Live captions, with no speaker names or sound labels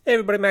Hey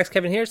everybody, Max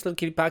Kevin here. It's Little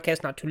Kitty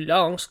Podcast, not too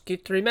long, just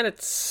get 3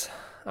 minutes.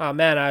 Oh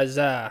man,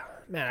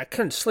 I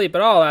couldn't sleep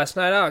at all last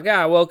night. Oh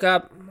god, I woke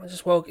up.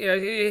 You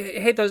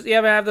hate those. You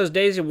ever have those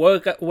days you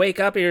wake up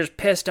and you're just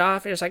pissed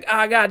off? You're just like,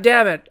 god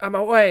damn it, I'm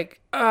awake.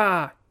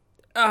 Damn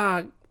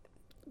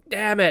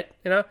it.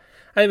 I didn't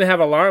even have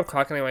an alarm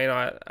clock anyway.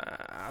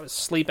 I was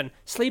sleeping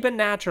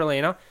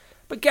naturally.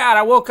 But god,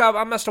 I woke up.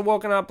 I must have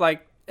woken up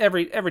like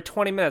every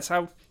 20 minutes.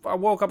 I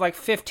woke up like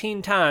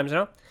 15 times.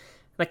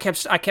 I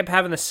kept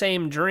having the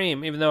same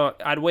dream, even though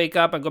I'd wake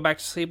up and go back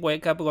to sleep,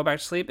 wake up and go back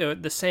to sleep.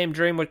 The same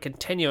dream would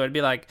continue. It'd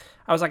be like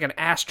I was like an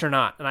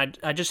astronaut, and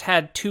I just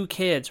had 2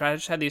 kids, right? I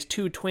just had these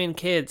 2 twin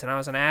kids, and I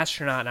was an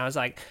astronaut, and I was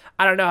like,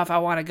 I don't know if I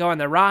want to go in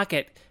the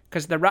rocket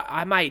because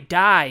I might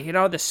die.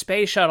 The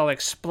space shuttle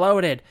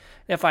exploded.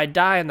 If I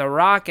die in the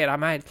rocket,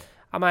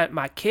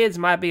 my kids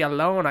might be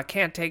alone. I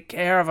can't take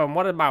care of them.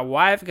 What is my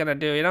wife gonna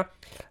do?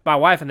 My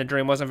wife in the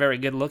dream wasn't very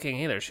good looking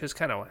either. She was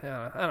kind of,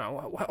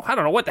 I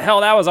don't know what the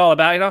hell that was all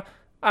about.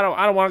 I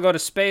don't want to go to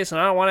space, and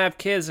I don't want to have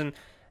kids, and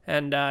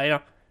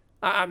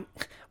why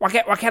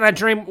can't I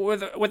dream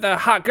with a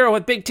hot girl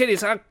with big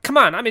titties? Come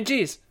on,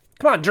 geez,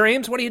 come on,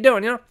 dreams. What are you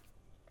doing?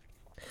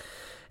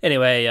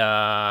 Anyway,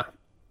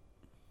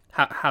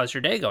 how's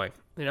your day going?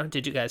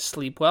 Did you guys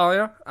sleep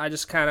well? I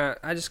don't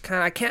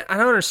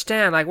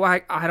understand like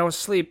why I don't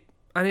sleep.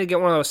 I need to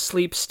get one of those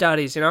sleep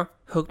studies.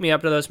 Hook me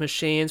up to those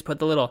machines, put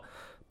the little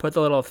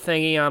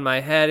thingy on my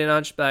head,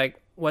 just be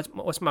like,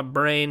 what's my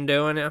brain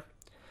doing? I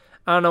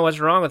don't know what's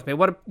wrong with me.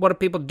 What do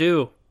people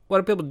do? What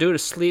do people do to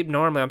sleep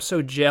normally? I'm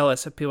so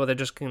jealous of people that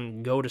just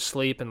can go to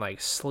sleep and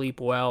like sleep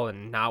well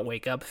and not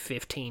wake up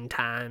 15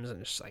 times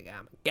and just like,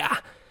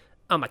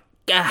 oh my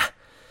god,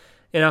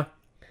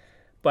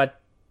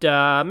 But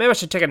maybe I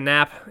should take a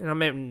nap.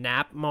 Maybe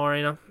nap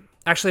more.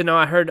 Actually, no.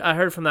 I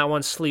heard from that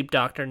one sleep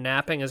doctor,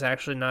 napping is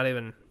actually not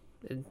even.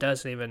 It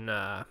doesn't even.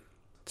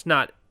 It's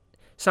not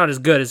as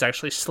good as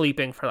actually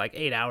sleeping for like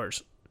 8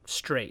 hours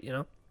straight.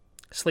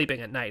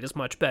 Sleeping at night is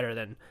much better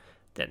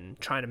than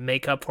trying to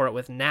make up for it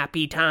with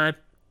nappy time.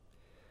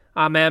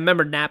 Man,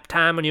 remember nap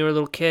time when you were a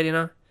little kid?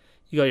 You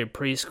go to your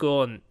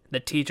preschool and the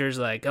teacher's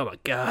like, oh my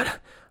god,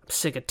 I'm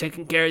sick of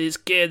taking care of these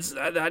kids.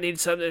 I need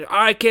something. All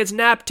right, kids,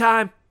 nap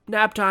time.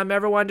 Nap time.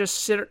 Everyone just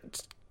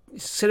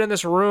sit in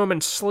this room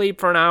and sleep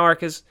for an hour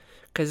because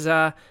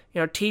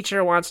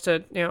teacher wants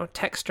to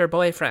text her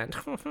boyfriend.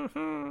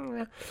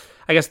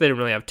 I guess they didn't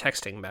really have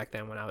texting back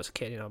then when I was a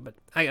kid, but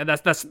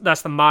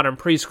that's the modern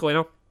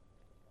preschool.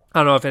 I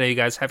don't know if any of you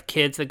guys have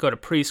kids that go to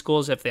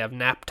preschools if they have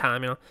nap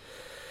time.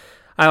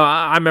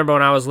 I remember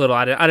when I was little,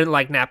 I didn't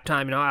like nap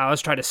time. I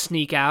always tried to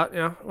sneak out.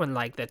 When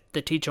like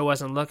the teacher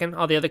wasn't looking,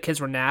 all the other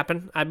kids were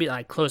napping. I'd be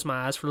like close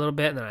my eyes for a little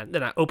bit, and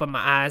then I open my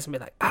eyes and be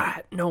like, all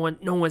right, no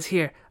one's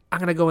here. I'm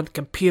gonna go in the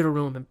computer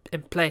room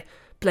and play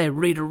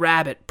Reader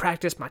Rabbit,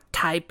 practice my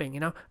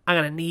typing. I'm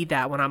gonna need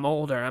that when I'm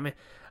older.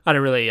 I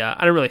didn't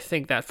really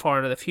think that far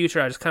into the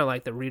future. I just kind of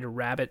like the Reader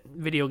Rabbit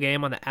video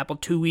game on the Apple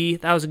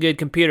IIe. That was a good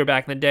computer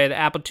back in the day, the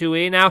Apple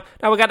IIe. Now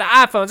we got the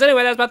iPhones.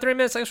 Anyway, that's about 3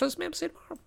 minutes. Thanks for listening. See you tomorrow.